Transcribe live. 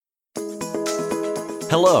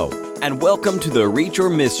Hello, and welcome to the Reach or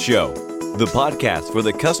Miss Show, the podcast for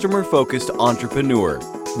the customer-focused entrepreneur,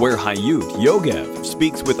 where Hayut Yogev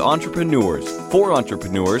speaks with entrepreneurs for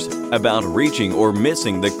entrepreneurs about reaching or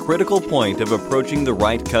missing the critical point of approaching the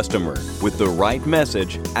right customer with the right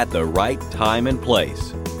message at the right time and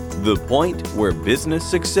place. The point where business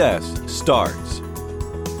success starts.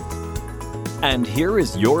 And here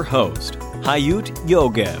is your host, Hayut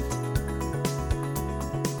Yogev.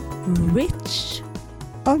 Reach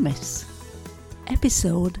or Miss,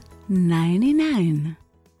 episode 99.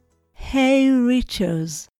 Hey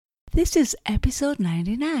Reachers, this is episode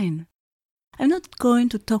 99. I'm not going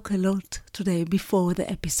to talk a lot today before the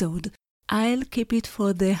episode. I'll keep it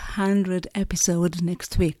for the 100th episode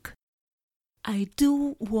next week. I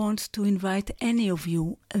do want to invite any of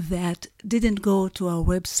you that didn't go to our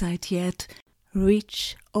website yet,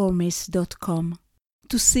 reachormiss.com,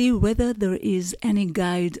 to see whether there is any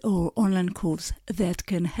guide or online course that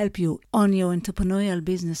can help you on your entrepreneurial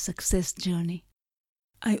business success journey.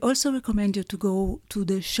 I also recommend you to go to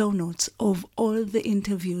the show notes of all the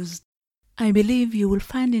interviews. I believe you will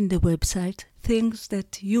find in the website things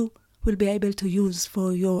that you will be able to use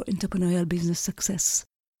for your entrepreneurial business success.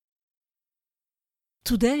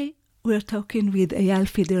 Today, we're talking with Eyal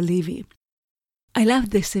Feder-Levy. I love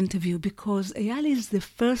this interview because Eyal is the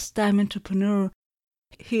first-time entrepreneur.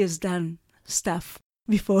 He has done stuff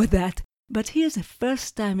before that, but he is a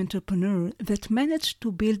first-time entrepreneur that managed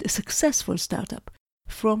to build a successful startup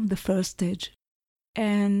from the first stage.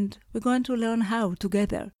 And we're going to learn how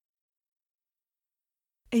together.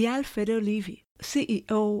 Eyal Feder-Levy,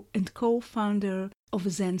 CEO and co-founder of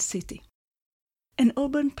ZenCity. An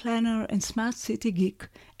urban planner and smart city geek,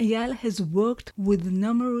 Eyal has worked with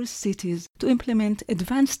numerous cities to implement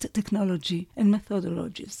advanced technology and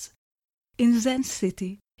methodologies. In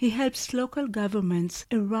ZenCity, he helps local governments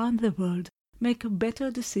around the world make better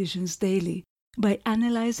decisions daily by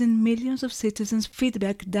analyzing millions of citizens'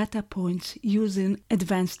 feedback data points using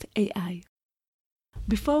advanced AI.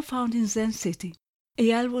 Before founding ZenCity,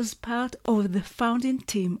 Eyal was part of the founding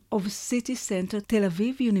team of City Center Tel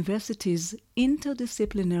Aviv University's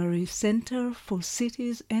Interdisciplinary Center for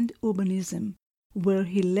Cities and Urbanism, where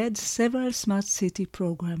he led several smart city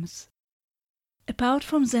programs. Apart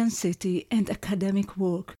from ZenCity and academic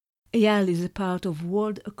work, Eyal is a part of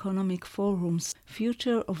World Economic Forum's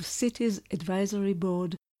Future of Cities Advisory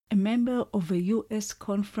Board, a member of a U.S.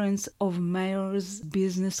 Conference of Mayors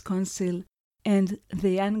Business Council, and the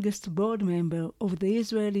youngest board member of the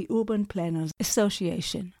Israeli Urban Planners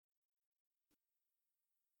Association.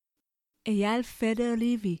 Eyal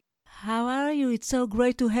Feder-Levy, how are you? It's so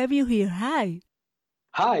great to have you here. Hi.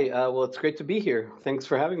 Hi, well, it's great to be here. Thanks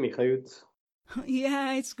for having me, Hayut.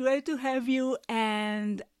 Yeah, it's great to have you,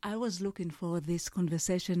 and I was looking for this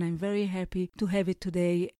conversation. I'm very happy to have it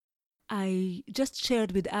today. I just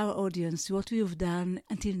shared with our audience what you've done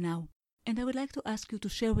until now. And I would like to ask you to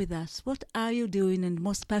share with us what are you doing and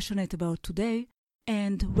most passionate about today,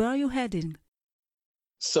 and where are you heading?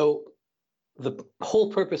 So the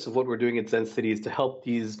whole purpose of what we're doing at ZenCity is to help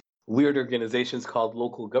these weird organizations called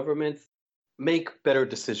local governments make better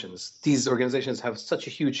decisions. These organizations have such a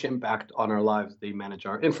huge impact on our lives. They manage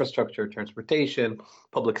our infrastructure, transportation,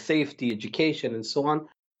 public safety, education, and so on.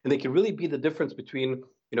 And they can really be the difference between,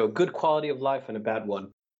 a good quality of life and a bad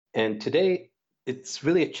one. And today, it's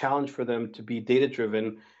really a challenge for them to be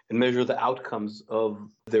data-driven and measure the outcomes of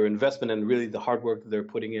their investment and really the hard work that they're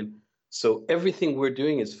putting in. So everything we're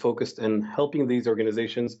doing is focused on helping these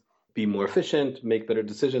organizations be more efficient, make better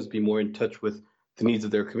decisions, be more in touch with the needs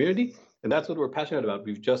of their community. And that's what we're passionate about.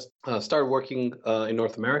 We've just started working in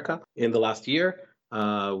North America in the last year.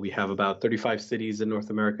 We have about 35 cities in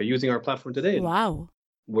North America using our platform today. Wow.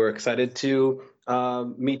 We're excited to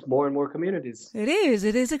meet more and more communities. It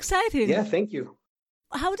is exciting. Yeah, thank you.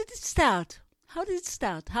 How did it start? How did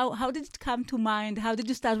it come to mind? How did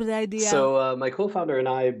you start with the idea? So my co-founder and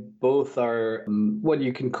I both are what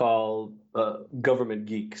you can call government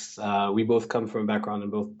geeks. We both come from a background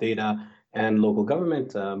in both data and local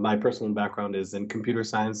government. My personal background is in computer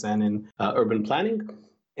science and in urban planning.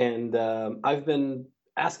 And I've been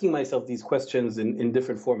asking myself these questions in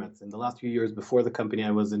different formats. In the last few years before the company,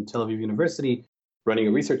 I was in Tel Aviv University running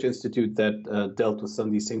a research institute that dealt with some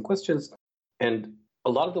of these same questions. And a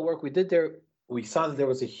lot of the work we did there, we saw that there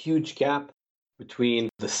was a huge gap between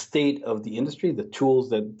the state of the industry, the tools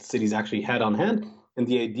that cities actually had on hand, and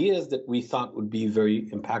the ideas that we thought would be very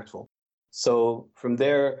impactful. So from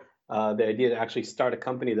there, the idea to actually start a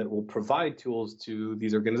company that will provide tools to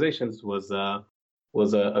these organizations was a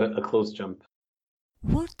close jump.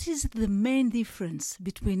 What is the main difference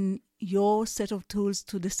between your set of tools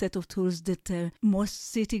to the set of tools that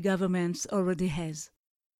most city governments already has?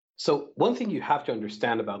 So one thing you have to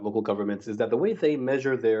understand about local governments is that the way they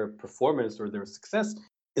measure their performance or their success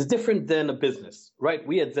is different than a business, right?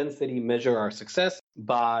 We at Zen City measure our success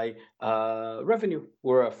by revenue.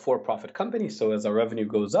 We're a for-profit company, so as our revenue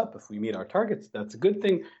goes up, if we meet our targets, that's a good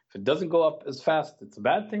thing. If it doesn't go up as fast, it's a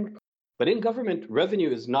bad thing. But in government,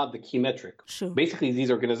 revenue is not the key metric. Sure. Basically,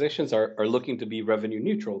 these organizations are looking to be revenue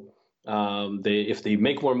neutral. If they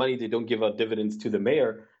make more money, they don't give out dividends to the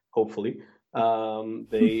mayor, hopefully.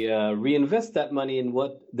 They reinvest that money in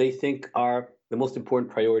what they think are the most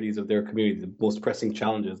important priorities of their community, the most pressing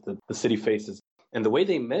challenges that the city faces. And the way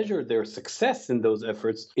they measure their success in those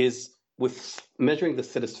efforts is with measuring the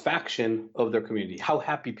satisfaction of their community, how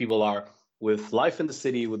happy people are with life in the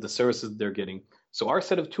city, with the services they're getting. So our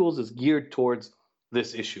set of tools is geared towards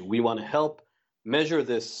this issue. We want to help measure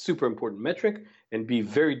this super important metric and be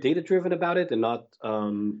very data-driven about it and not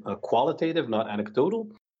qualitative, not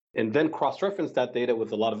anecdotal, and then cross-reference that data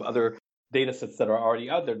with a lot of other data sets that are already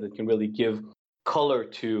out there that can really give color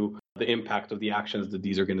to the impact of the actions that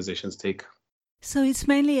these organizations take. So it's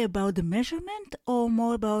mainly about the measurement or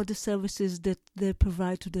more about the services that they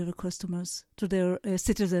provide to their customers, to their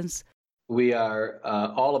citizens? We are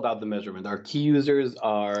all about the measurement. Our key users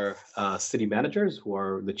are city managers, who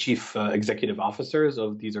are the chief executive officers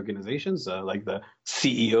of these organizations, like the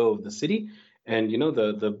CEO of the city. And, you know,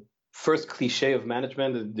 the first cliche of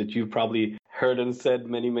management that you've probably heard and said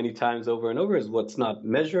many, many times over and over is what's not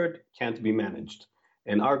measured can't be managed.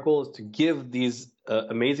 And our goal is to give these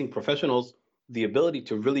amazing professionals the ability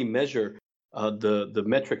to really measure the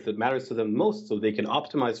metric that matters to them most so they can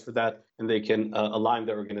optimize for that and they can align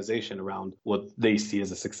their organization around what they see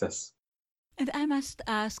as a success. And I must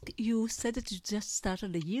ask, you said that you just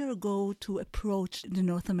started a year ago to approach the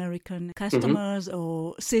North American customers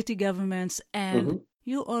or city governments, and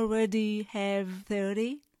you already have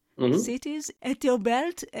 30 cities at your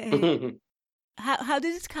belt. How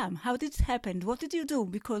did it come? How did it happen? What did you do?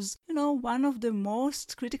 Because, you know, one of the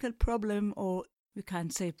most critical problem, or we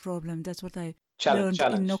can't say problem, that's what I learned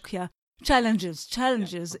in Nokia.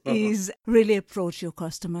 Challenges is really approach your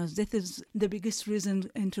customers. That is the biggest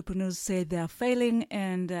reason entrepreneurs say they are failing,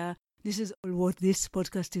 and this is what this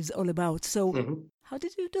podcast is all about. So how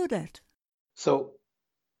did you do that? So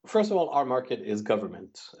first of all, our market is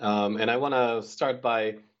government. And I want to start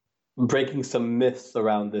by breaking some myths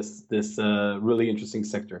around this really interesting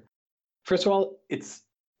sector. First of all, it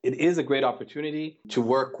is a great opportunity to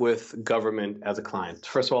work with government as a client.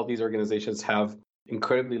 First of all, these organizations have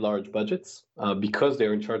incredibly large budgets because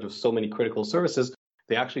they're in charge of so many critical services.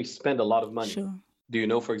 They actually spend a lot of money. Sure. Do you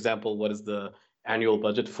know, for example, what is the annual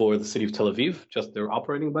budget for the city of Tel Aviv? Just their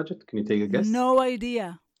operating budget? Can you take a guess? No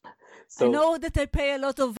idea. So, I know that I pay a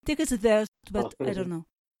lot of tickets there, but I don't know.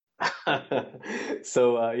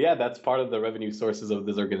 So, that's part of the revenue sources of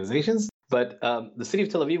these organizations. But the city of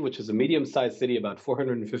Tel Aviv, which is a medium-sized city, about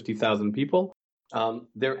 450,000 people,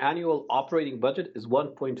 their annual operating budget is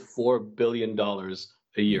 $1.4 billion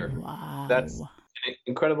a year. Wow. That's an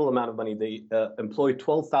incredible amount of money. They employ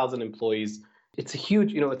 12,000 employees. It's a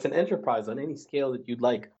huge, it's an enterprise on any scale that you'd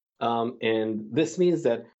like. And this means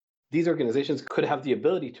that these organizations could have the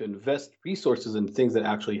ability to invest resources in things that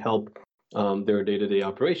actually help their day-to-day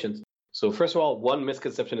operations. So first of all, one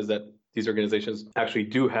misconception is that these organizations actually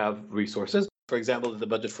do have resources. For example, the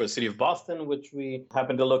budget for the city of Boston, which we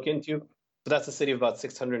happen to look into. So that's a city of about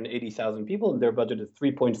 680,000 people, and their budget is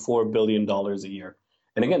 $3.4 billion a year.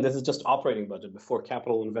 And again, this is just operating budget before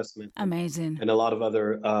capital investment. Amazing. And a lot of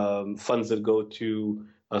other funds that go to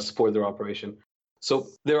support their operation. So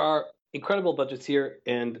there are incredible budgets here.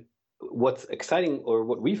 And what's exciting, or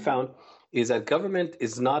what we found, is that government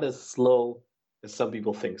is not as slow as some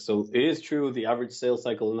people think. So it is true, the average sales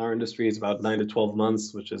cycle in our industry is about 9 to 12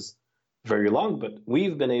 months, which is very long, but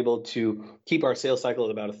we've been able to keep our sales cycle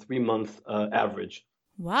at about a 3-month average.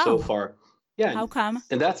 Wow. So far. Yeah. How come?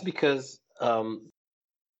 And that's because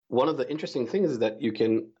one of the interesting things is that you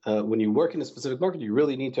can, when you work in a specific market, you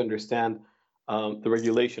really need to understand the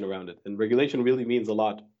regulation around it. And regulation really means a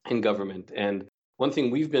lot in government. And one thing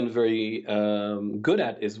we've been very good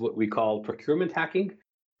at is what we call procurement hacking,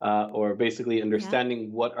 or basically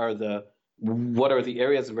understanding what are the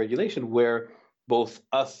areas of regulation where both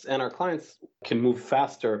us and our clients can move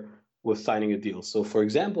faster with signing a deal. So, for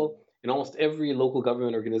example, in almost every local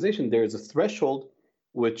government organization, there is a threshold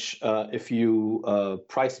which, if you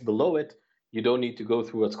price below it, you don't need to go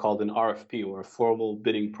through what's called an RFP, or a formal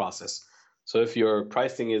bidding process. So if your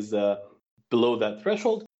pricing is below that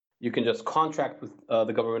threshold, you can just contract with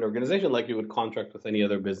the government organization like you would contract with any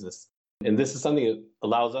other business. And this is something that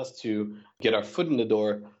allows us to get our foot in the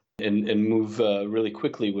door and move really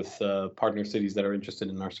quickly with partner cities that are interested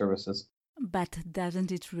in our services. But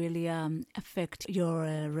doesn't it really affect your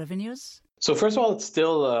revenues? So first of all, it's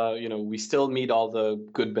still, we still meet all the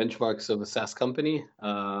good benchmarks of a SaaS company,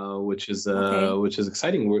 which is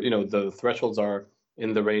exciting. The thresholds are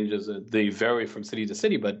in the ranges. They vary from city to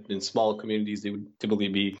city, but in small communities, they would typically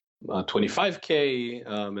be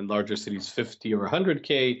 25K, in larger cities, 50 or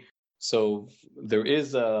 100K. So there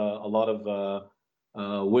is a lot of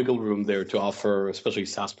wiggle room there to offer, especially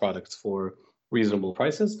SaaS products for reasonable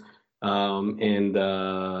prices. And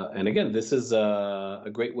again, this is a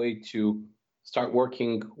great way to start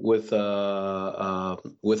working with a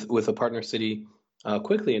partner city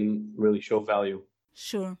quickly and really show value.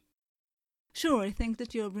 Sure. I think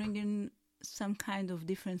that you're bringing some kind of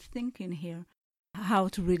different thinking here, how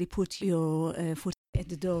to really put your foot at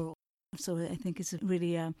the door. So I think it's a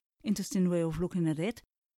really interesting way of looking at it.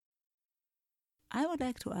 I would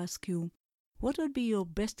like to ask you, what would be your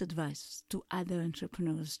best advice to other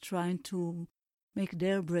entrepreneurs trying to make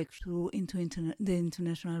their breakthrough into the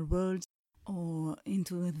international world or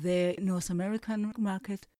into the North American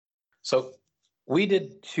market? So we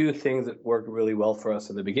did two things that worked really well for us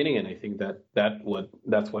in the beginning, and I think that's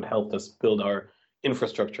what helped us build our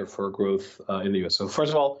infrastructure for growth in the US. So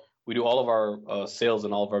first of all, we do all of our sales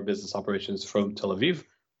and all of our business operations from Tel Aviv.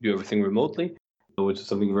 We do everything remotely, which is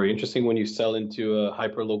something very interesting when you sell into a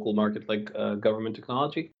hyper-local market like government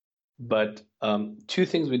technology. But two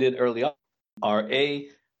things we did early on are, A,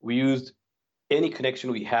 we used any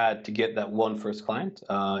connection we had to get that one first client.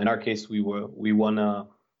 In our case, we won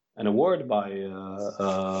an award by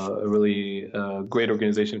a really great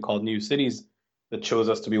organization called New Cities that chose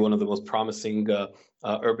us to be one of the most promising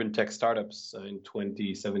urban tech startups in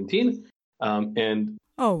 2017.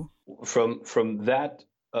 From that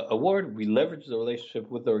award, we leveraged the relationship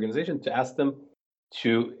with the organization to ask them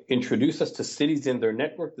to introduce us to cities in their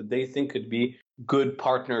network that they think could be good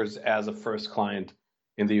partners as a first client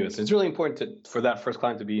in the US. It's really important for that first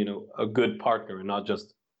client to be, a good partner and not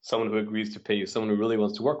just someone who agrees to pay you, someone who really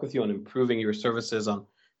wants to work with you on improving your services, on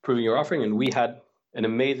improving your offering. And we had an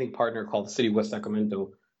amazing partner called the City of West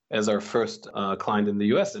Sacramento as our first client in the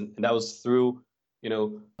US. And that was through,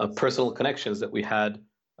 personal connections that we had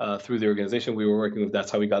through the organization we were working with. That's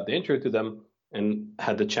how we got the intro to them and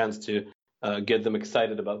had the chance to get them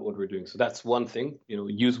excited about what we're doing. So that's one thing,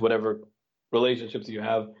 use whatever relationships you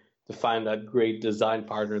have to find that great design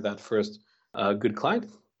partner, that first good client.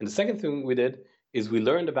 And the second thing we did is we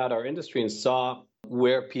learned about our industry and saw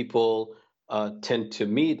where people tend to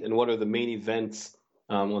meet and what are the main events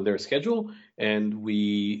on their schedule. And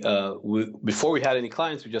we before we had any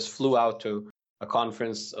clients, we just flew out to a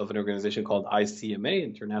conference of an organization called ICMA,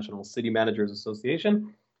 International City Managers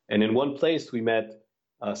Association. And in one place, we met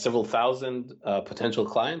several thousand potential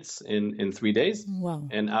clients in 3 days. Wow.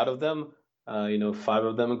 And out of them, 5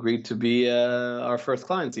 of them agreed to be our first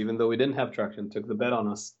clients, even though we didn't have traction, took the bet on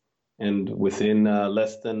us. And within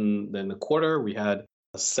less than a quarter, we had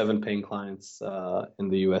 7 paying clients in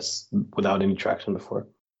the US without any traction before.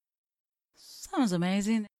 Sounds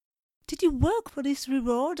amazing. Did you work for this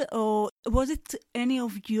reward, or was it any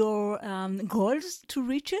of your goals to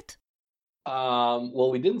reach it? Well,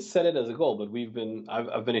 we didn't set it as a goal, but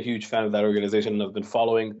I've been a huge fan of that organization, and I've been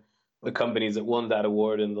following the companies that won that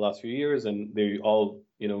award in the last few years, and they all,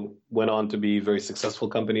 went on to be very successful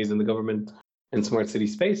companies in the government and smart city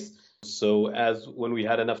space. So when we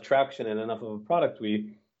had enough traction and enough of a product,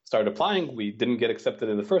 we started applying. We didn't get accepted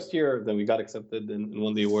in the first year, then we got accepted and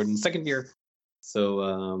won the award in the second year.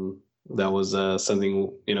 So that was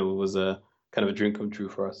something, it was a kind of a dream come true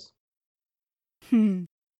for us.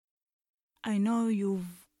 I know you've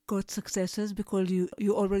got successes because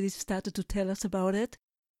you already started to tell us about it,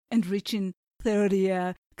 and reaching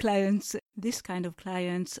 30 clients, this kind of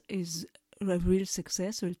clients is a real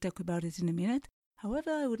success. We'll talk about it in a minute.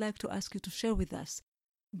 However, I would like to ask you to share with us,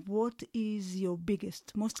 what is your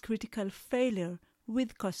biggest, most critical failure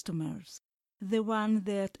with customers? The one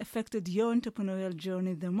that affected your entrepreneurial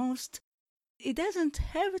journey the most. It doesn't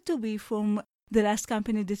have to be from the last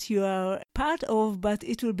company that you are part of, but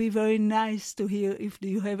it will be very nice to hear if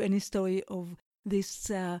you have any story of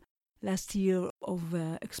this last year of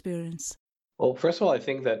experience. Well, first of all, I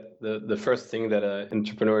think that the first thing that an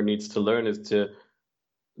entrepreneur needs to learn is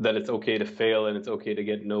that it's okay to fail and it's okay to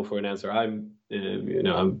get no for an answer. I'm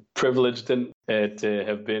privileged to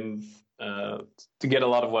have been to get a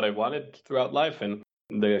lot of what I wanted throughout life, and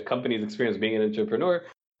the company's experience being an entrepreneur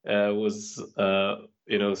was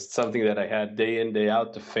something that I had day in, day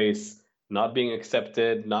out to face, not being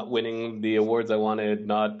accepted, not winning the awards I wanted,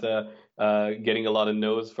 not getting a lot of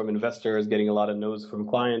no's from investors, getting a lot of no's from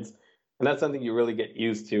clients. And that's something you really get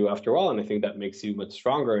used to after a while. And I think that makes you much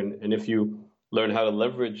stronger. And if you learn how to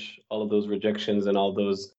leverage all of those rejections and all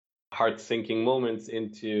those heart-sinking moments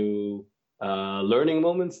into learning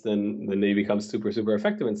moments, then they become super, super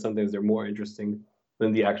effective. And sometimes they're more interesting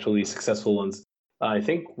than the actually successful ones. I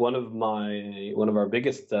think one of our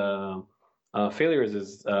biggest failures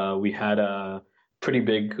is we had a pretty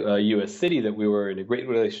big U.S. city that we were in a great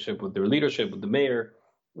relationship with their leadership, with the mayor,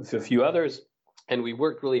 with a few others, and we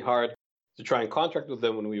worked really hard to try and contract with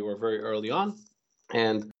them when we were very early on.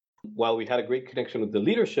 And while we had a great connection with the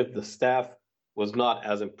leadership, the staff was not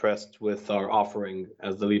as impressed with our offering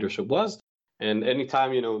as the leadership was. And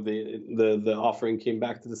anytime the offering came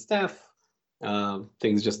back to the staff,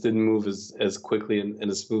 things just didn't move as quickly and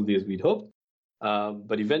as smoothly as we'd hoped.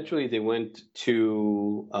 But eventually they went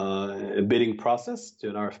to a bidding process, to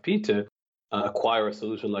an RFP, to acquire a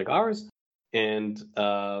solution like ours. And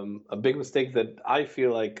a big mistake that I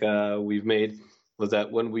feel like we've made was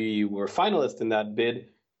that when we were finalists in that bid,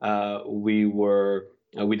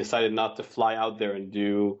 we decided not to fly out there and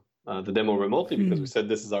do the demo remotely because we said,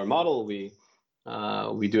 this is our model. We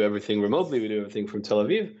do everything remotely. We do everything from Tel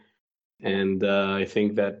Aviv. And I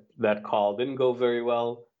think that call didn't go very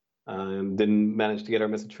well and didn't manage to get our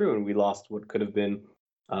message through. And we lost what could have been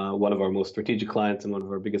one of our most strategic clients and one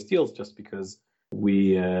of our biggest deals just because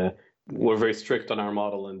we were very strict on our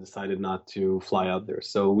model and decided not to fly out there.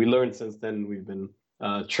 So we learned since then. We've been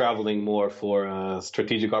traveling more for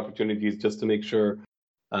strategic opportunities just to make sure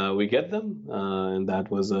we get them. And that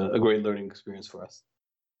was a great learning experience for us.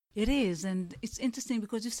 It is. And it's interesting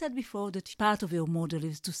because you said before that part of your model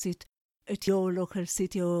is to sit at your local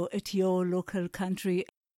city or at your local country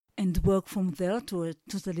and work from there to a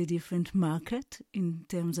totally different market in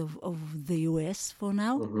terms of the US for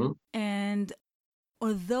now. Mm-hmm. And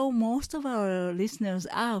although most of our listeners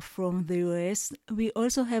are from the US, we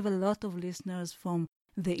also have a lot of listeners from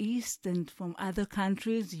the East and from other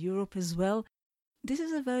countries, Europe as well. This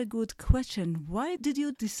is a very good question. Why did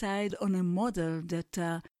you decide on a model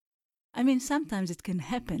that, sometimes it can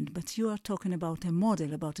happen, but you are talking about a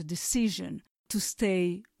model, about a decision to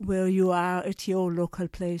stay where you are at your local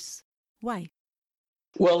place. Why?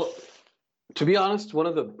 Well, to be honest,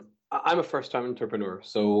 I'm a first-time entrepreneur,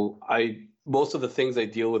 so most of the things I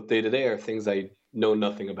deal with day to day are things I know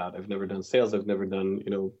nothing about. I've never done sales. I've never done,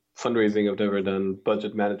 fundraising. I've never done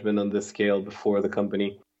budget management on this scale before the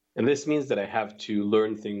company. And this means that I have to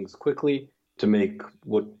learn things quickly to make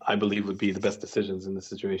what I believe would be the best decisions in this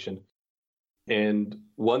situation. And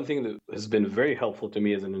one thing that has been very helpful to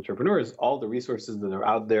me as an entrepreneur is all the resources that are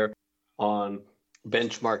out there on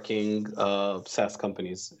benchmarking SaaS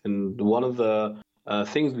companies. And one of the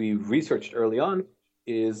things we researched early on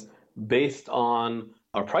is based on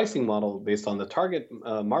our pricing model, based on the target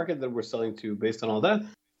market that we're selling to, based on all that,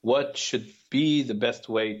 what should be the best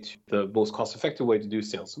way, the most cost-effective way to do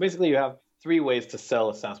sales. So basically, you have three ways to sell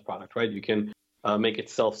a SaaS product, right? You can make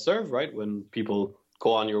it self-serve, right? When people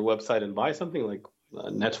go on your website and buy something like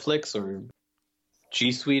Netflix or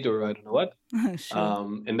G Suite or I don't know what.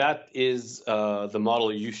 Sure. And that is the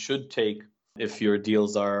model you should take if your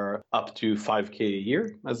deals are up to 5K a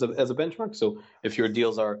year as a benchmark. So if your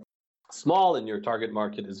deals are small and your target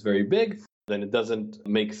market is very big, then it doesn't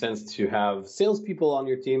make sense to have salespeople on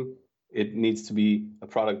your team. It needs to be a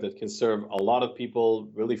product that can serve a lot of people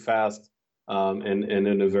really fast and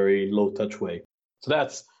in a very low-touch way. So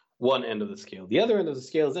that's one end of the scale. The other end of the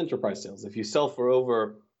scale is enterprise sales. If you sell for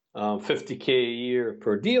over 50K a year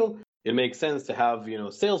per deal, it makes sense to have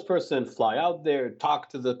a salesperson fly out there, talk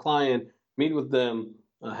to the client, meet with them,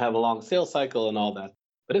 have a long sales cycle and all that.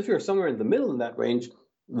 But if you're somewhere in the middle in that range,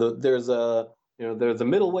 there's a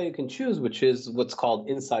middle way you can choose, which is what's called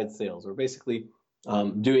inside sales, or basically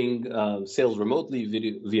doing sales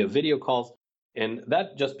remotely via video calls. And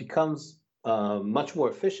that just becomes much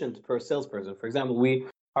more efficient per salesperson. For example,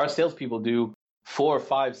 our salespeople do 4,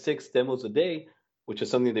 5, 6 demos a day, which is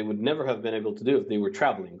something they would never have been able to do if they were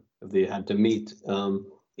traveling, if they had to meet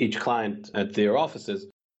each client at their offices.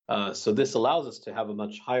 So this allows us to have a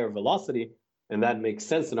much higher velocity, and that makes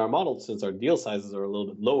sense in our model since our deal sizes are a little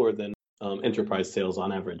bit lower than enterprise sales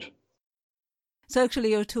on average. So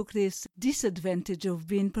actually you took this disadvantage of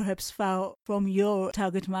being perhaps far from your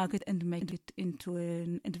target market and made it into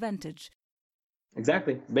an advantage.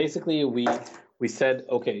 Exactly. Basically, we said,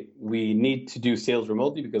 okay, we need to do sales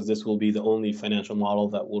remotely because this will be the only financial model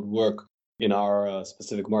that would work in our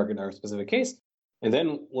specific market, our specific case. And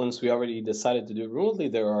then once we already decided to do it remotely,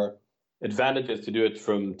 there are advantages to do it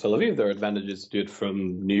from Tel Aviv. There are advantages to do it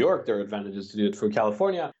from New York. There are advantages to do it from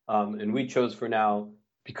California. And we chose for now,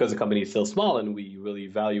 because the company is still small and we really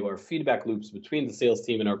value our feedback loops between the sales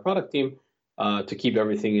team and our product team, to keep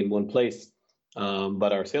everything in one place.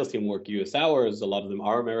 But our sales team work US hours. A lot of them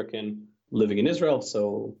are American, living in Israel.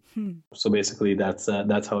 So basically that's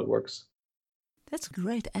how it works. That's a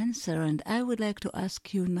great answer, and I would like to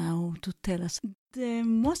ask you now to tell us the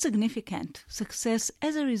most significant success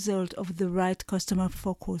as a result of the right customer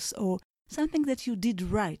focus, or something that you did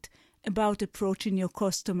right about approaching your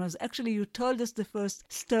customers. Actually, you told us the first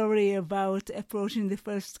story about approaching the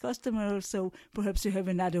first customer, so perhaps you have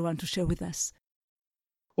another one to share with us.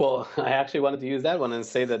 Well, I actually wanted to use that one and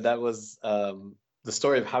say that was the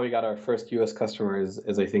story of how we got our first U.S. customer is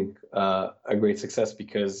I think, a great success,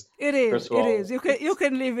 because it is. You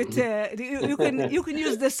can leave it. You can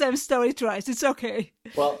use the same story twice. It's okay.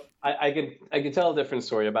 Well, I can tell a different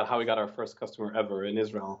story about how we got our first customer ever in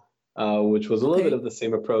Israel, which was a little bit of the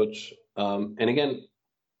same approach. And again,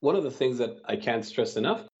 one of the things that I can't stress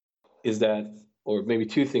enough is that, or maybe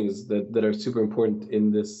two things that are super important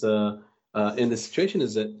in this situation,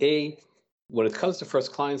 is that when it comes to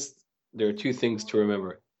first clients, there are two things to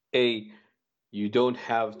remember. You don't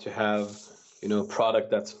have to have, a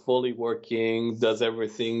product that's fully working, does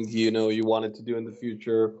everything, you want it to do in the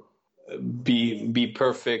future, be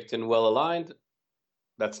perfect and well aligned.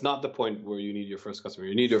 That's not the point where you need your first customer.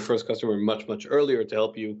 You need your first customer much, much earlier to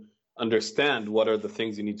help you understand what are the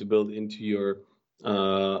things you need to build into your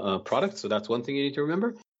product. So that's one thing you need to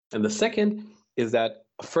remember. And the second is that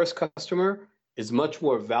a first customer is much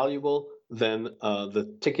more valuable than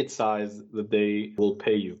the ticket size that they will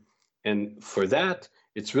pay you. And for that,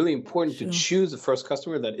 it's really important to choose a first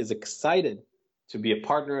customer that is excited to be a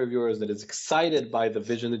partner of yours, that is excited by the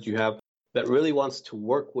vision that you have, that really wants to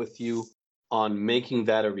work with you on making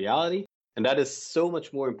that a reality. And that is so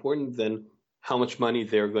much more important than how much money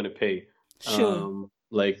they're going to pay. Scale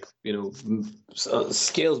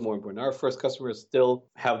is more important. Our first customers still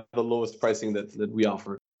have the lowest pricing that we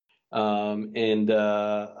offer. And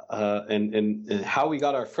how we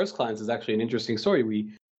got our first clients is actually an interesting story.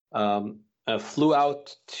 We flew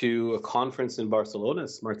out to a conference in Barcelona,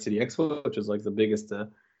 Smart City Expo, which is like the biggest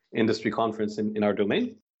industry conference in our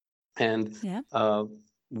domain. And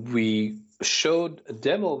we showed a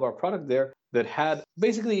demo of our product there that had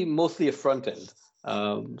basically mostly a front end.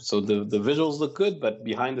 So the visuals look good, but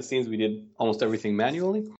behind the scenes, we did almost everything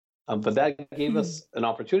manually. But that gave us an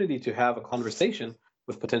opportunity to have a conversation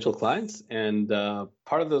with potential clients. And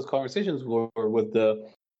part of those conversations were with the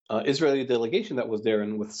Israeli delegation that was there,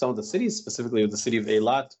 and with some of the cities, specifically with the city of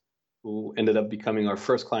Eilat, who ended up becoming our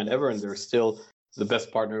first client ever. And they're still the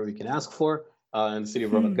best partner we can ask for. And the city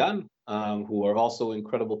of Ramat Gan, who are also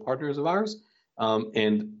incredible partners of ours.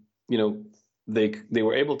 And, they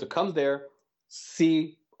were able to come there,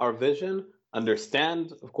 see our vision,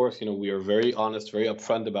 understand, of course, we are very honest, very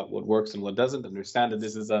upfront about what works and what doesn't, understand that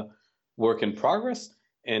this is a work in progress,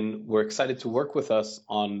 and we're excited to work with us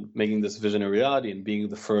on making this vision a reality and being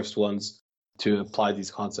the first ones to apply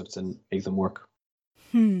these concepts and make them work.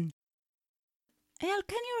 Eyal,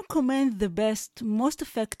 can you recommend the best, most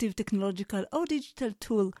effective technological or digital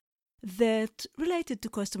tool that related to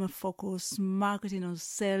customer focus, marketing or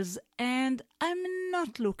sales? And I'm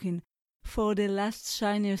not looking for the last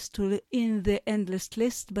shiniest tool in the endless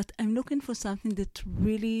list, but I'm looking for something that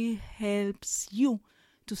really helps you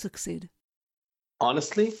to succeed.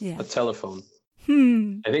 Honestly, a telephone.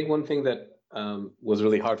 I think one thing that was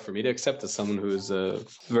really hard for me to accept as someone who's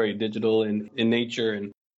very digital in nature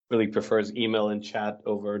and really prefers email and chat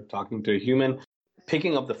over talking to a human,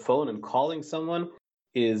 picking up the phone and calling someone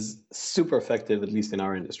is super effective, at least in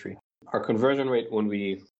our industry. Our conversion rate when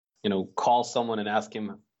we, call someone and ask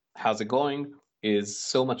him, how's it going, is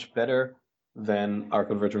so much better than our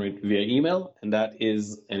conversion rate via email. And that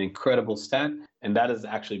is an incredible stat. And that has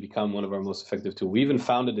actually become one of our most effective tools. We even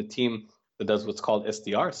founded a team that does what's called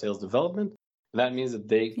SDR, sales development. And that means that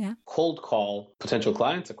they cold call potential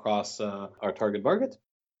clients across our target market.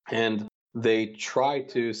 And they try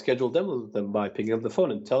to schedule demos with them by picking up the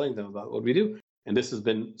phone and telling them about what we do. And this has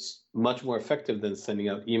been much more effective than sending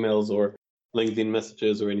out emails or LinkedIn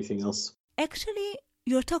messages or anything else. Actually,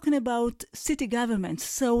 you're talking about city governments.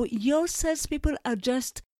 So your salespeople are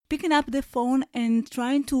just picking up the phone and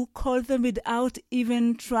trying to call them without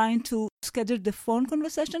even trying to schedule the phone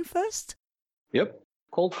conversation first? Yep.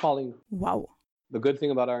 Cold calling. Wow. The good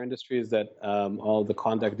thing about our industry is that all the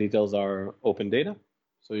contact details are open data.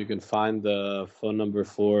 So you can find the phone number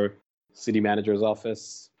for city manager's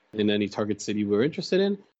office in any target city we're interested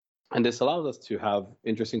in. And this allows us to have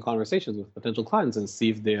interesting conversations with potential clients and see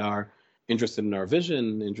if they are interested in our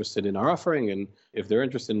vision, interested in our offering. And if they're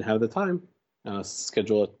interested and have the time,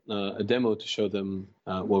 schedule a demo to show them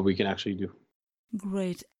what we can actually do.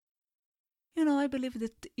 Great. I believe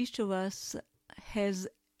that each of us has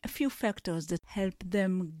a few factors that help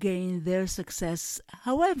them gain their success.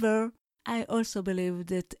 However, I also believe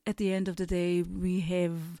that at the end of the day, we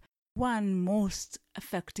have one most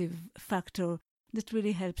effective factor that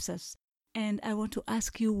really helps us. And I want to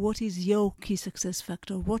ask you, what is your key success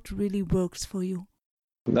factor? What really works for you?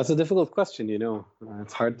 That's a difficult question,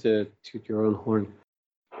 It's hard to toot your own horn.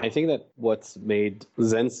 I think that what's made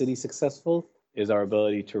Zen City successful is our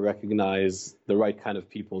ability to recognize the right kind of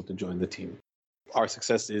people to join the team. Our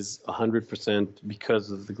success is 100%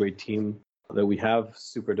 because of the great team that we have,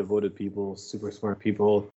 super devoted people, super smart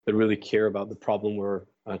people that really care about the problem we're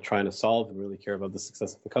trying to solve and really care about the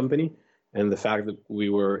success of the company. And the fact that we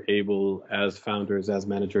were able, as founders, as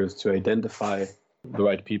managers, to identify the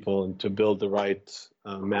right people and to build the right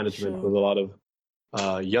management with a lot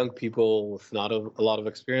of young people with not a lot of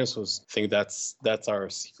experience, I think that's our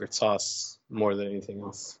secret sauce more than anything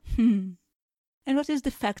else. And what is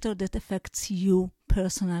the factor that affects you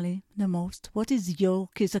personally the most? What is your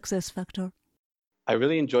key success factor? I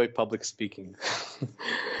really enjoy public speaking.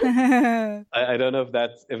 I don't know if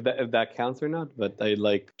that counts or not, but I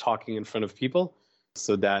like talking in front of people.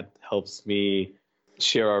 So that helps me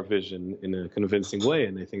share our vision in a convincing way,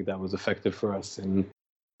 and I think that was effective for us in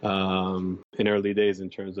early days in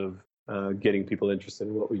terms of getting people interested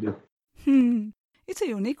in what we do. It's a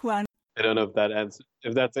unique one. I don't know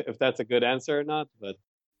if that's a good answer or not, but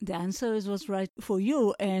the answer was right for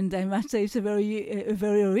you, and I must say it's a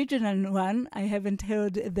very original one. I haven't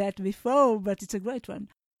heard that before, but it's a great one.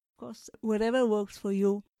 Of course, whatever works for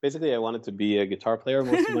you. Basically, I wanted to be a guitar player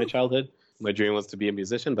most of my childhood. My dream was to be a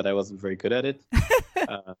musician, but I wasn't very good at it.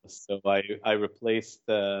 So I replaced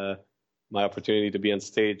my opportunity to be on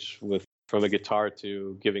stage from a guitar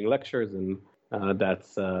to giving lectures, and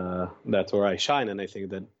that's where I shine. And I think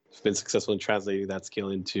that I've been successful in translating that skill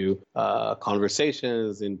into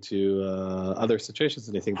conversations, into other situations.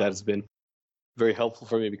 And I think that has been very helpful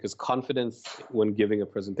for me because confidence when giving a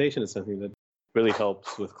presentation is something that really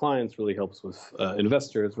helps with clients, really helps with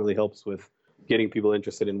investors, really helps with getting people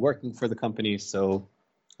interested in working for the company. So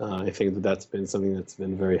I think that that's been something that's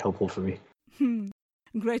been very helpful for me.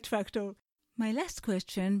 Great factor. My last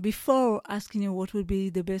question, before asking you what would be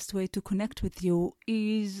the best way to connect with you,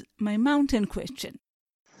 is my mountain question.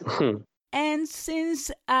 And since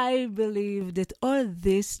I believe that all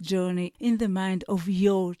this journey in the mind of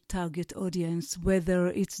your target audience, whether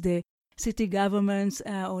it's the city governments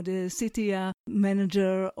or the city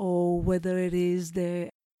manager, or whether it is the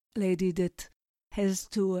lady that has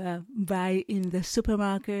to buy in the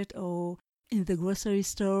supermarket or in the grocery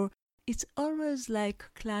store, it's always like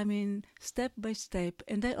climbing step by step,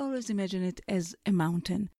 and I always imagine it as a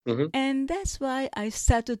mountain. And that's why I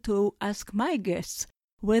started to ask my guests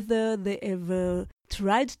whether they ever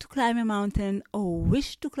tried to climb a mountain or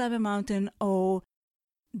wish to climb a mountain, or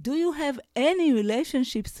do you have any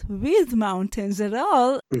relationships with mountains at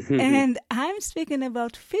all? And I'm speaking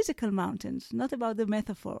about physical mountains, not about the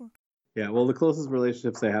metaphor. Yeah, well, the closest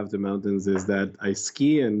relationships I have to mountains is that I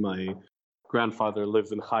ski and my grandfather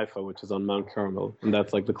lives in Haifa, which is on Mount Carmel. And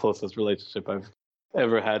that's like the closest relationship I've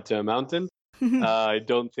ever had to a mountain. I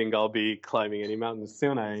don't think I'll be climbing any mountains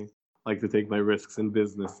soon. I like to take my risks in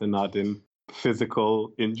business and not in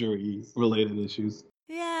physical injury related issues.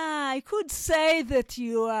 Yeah, I could say that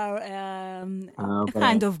you are a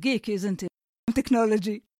kind of geek, isn't it?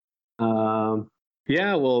 Technology.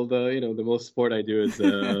 Yeah, well, the most sport I do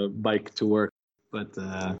is bike to work, but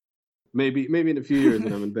maybe in a few years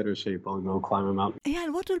when I'm in better shape, I'll go climb a mountain. Yeah,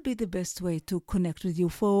 and what would be the best way to connect with you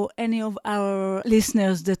for any of our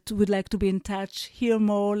listeners that would like to be in touch, hear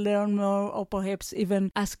more, learn more, or perhaps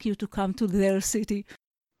even ask you to come to their city?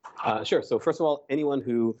 Sure. So first of all, anyone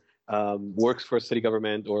who works for a city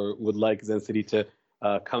government or would like Zen City to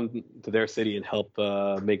come to their city and help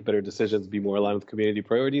make better decisions, be more aligned with community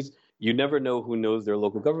priorities, you never know who knows their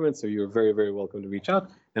local government, so you're very, very welcome to reach out.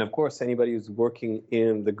 And of course, anybody who's working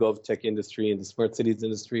in the GovTech industry, in the smart cities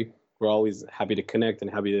industry, we're always happy to connect and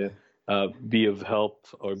happy to be of help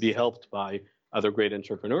or be helped by other great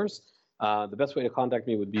entrepreneurs. The best way to contact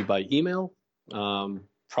me would be by email.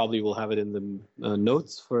 Probably we'll have it in the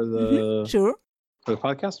notes for the Sure. For the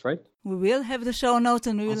podcast, right? We will have the show notes,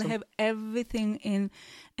 and we will have everything in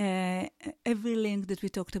every link that we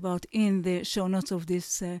talked about in the show notes of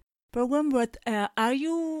this program. But are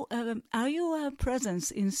you a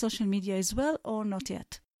presence in social media as well, or not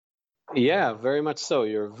yet? Yeah, very much so.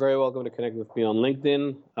 You're very welcome to connect with me on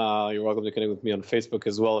LinkedIn. You're welcome to connect with me on Facebook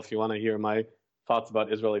as well if you want to hear my thoughts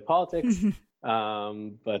about Israeli politics.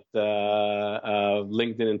 But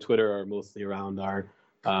LinkedIn and Twitter are mostly around our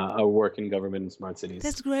work in government and smart cities.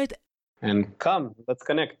 That's great. And come, let's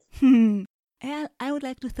connect. Eyal, I would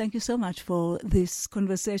like to thank you so much for this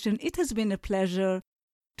conversation. It has been a pleasure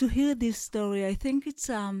to hear this story. I think it's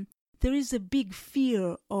there is a big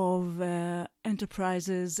fear of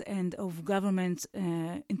enterprises and of governments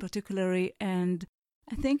in particular, and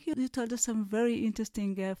I think you told us some very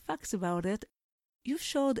interesting facts about it. You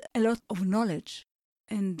showed a lot of knowledge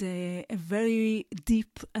and a very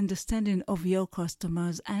deep understanding of your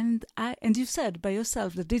customers, and you said by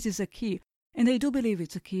yourself that this is a key. And I do believe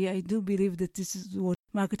it's a key. I do believe that this is what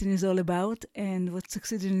marketing is all about and what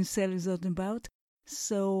succeeding in sales is all about.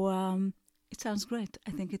 So it sounds great.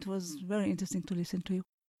 I think it was very interesting to listen to you.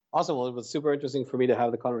 Awesome. Well, it was super interesting for me to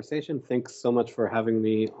have the conversation. Thanks so much for having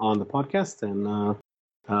me on the podcast, and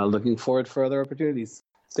looking forward to further opportunities.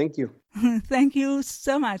 Thank you. Thank you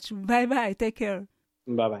so much. Bye-bye. Take care.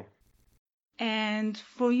 Bye-bye. And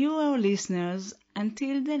for you, our listeners,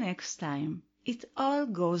 until the next time, it all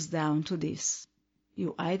goes down to this.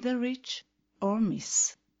 You either reach or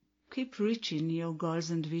miss. Keep reaching your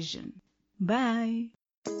goals and vision. Bye.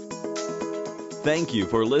 Thank you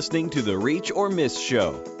for listening to the Reach or Miss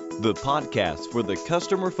Show, the podcast for the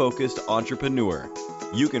customer-focused entrepreneur.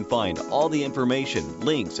 You can find all the information,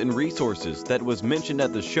 links, and resources that was mentioned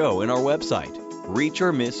at the show in our website,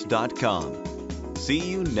 reachormiss.com. See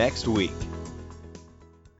you next week.